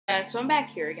So I'm back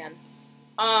here again.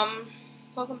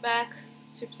 Welcome back,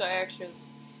 Superstar Extras.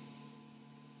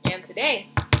 And today,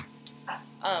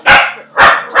 are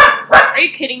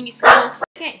you kidding me, Skittles?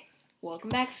 Okay, welcome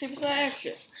back to Superstar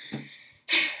Extras.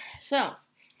 So,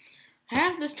 I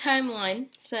have this timeline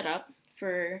set up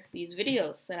for these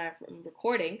videos that I'm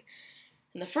recording.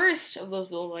 And the first of those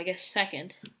videos, well, I guess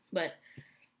second, but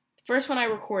the first one I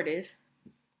recorded,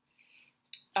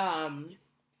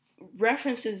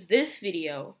 references this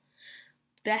video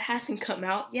that hasn't come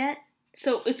out yet.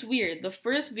 So it's weird. The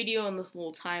first video on this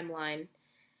little timeline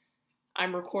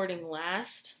I'm recording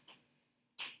last.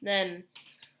 Then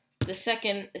the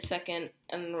second is second,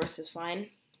 and the rest is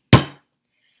fine.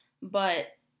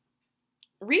 But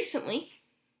recently,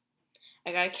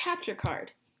 I got a capture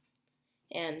card.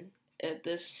 And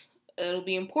it'll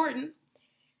be important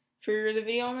for the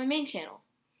video on my main channel.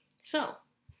 So,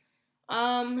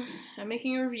 I'm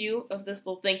making a review of this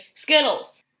little thing.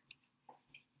 Skittles!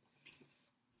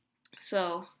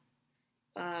 So,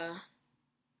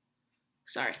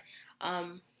 sorry.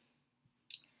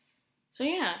 So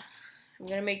yeah, I'm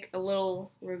gonna make a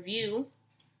little review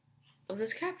of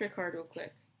this capture card real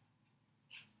quick.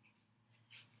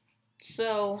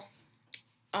 So,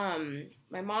 my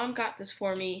mom got this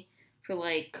for me for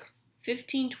like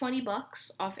 15-20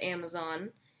 bucks off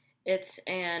Amazon. It's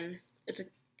a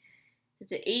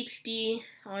HD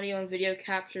audio and video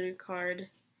capture card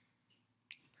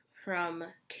from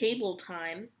Cable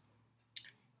Time,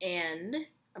 and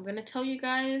I'm gonna tell you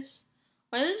guys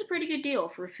why this is a pretty good deal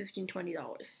for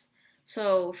 $15-20.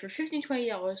 So for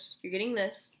 $15-20, you're getting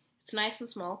this. It's nice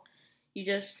and small. You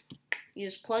just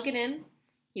plug it in.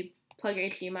 You plug your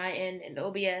HDMI in and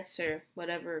OBS or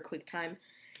whatever, QuickTime.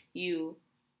 You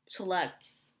select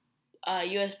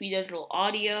USB digital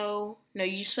audio. No,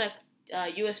 you select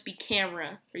USB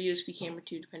camera or USB camera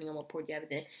 2, depending on what port you have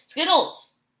it in.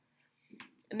 Skittles!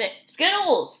 And then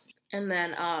Skittles! And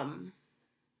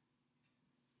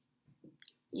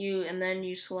then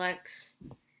you select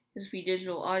USB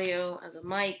digital audio as a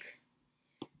mic,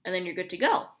 and then you're good to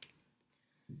go.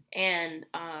 And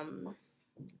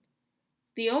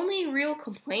the only real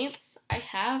complaints I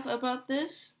have about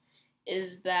this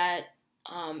is that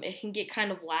it can get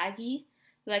kind of laggy.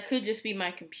 That could just be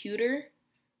my computer.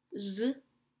 It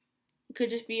could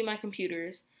just be my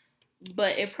computers.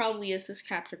 But it probably is this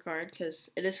capture card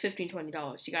because it is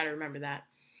 $15-20. You gotta remember that.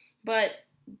 But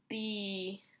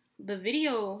the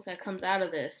video that comes out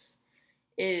of this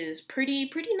is pretty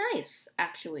nice,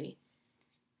 actually.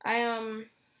 I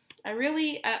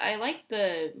like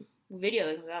the video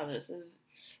that comes out of this. It's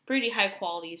pretty high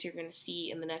quality, as you're gonna see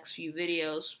in the next few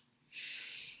videos.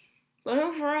 But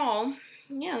overall,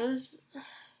 yeah,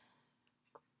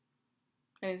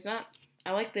 I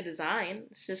like the design.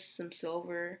 It's just some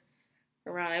silver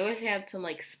around. I wish I had some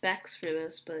like specs for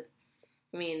this, but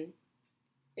I mean,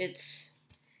 it's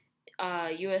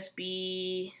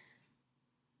USB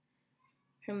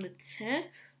from the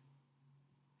tip.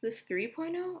 This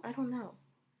 3.0? I don't know.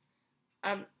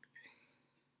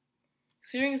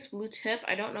 Considering it's blue tip,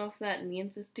 I don't know if that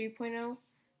means it's 3.0,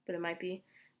 but it might be.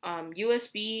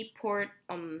 USB port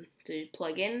to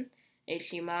plug in,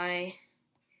 HDMI.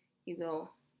 You go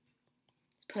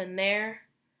put in there.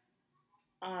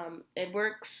 It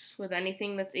works with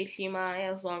anything that's HDMI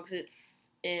as long as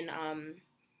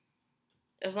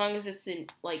it's in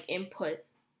like input.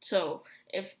 So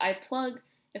if I plug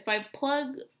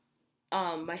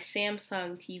my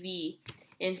Samsung TV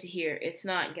into here, it's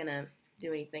not gonna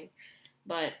do anything.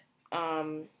 But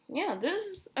yeah, this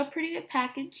is a pretty good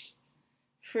package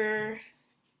for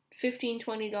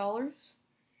 $15-20.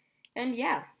 And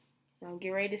yeah, I'll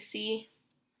get ready to see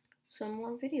some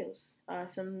more videos,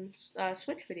 some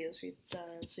Switch videos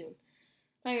soon.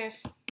 Bye guys.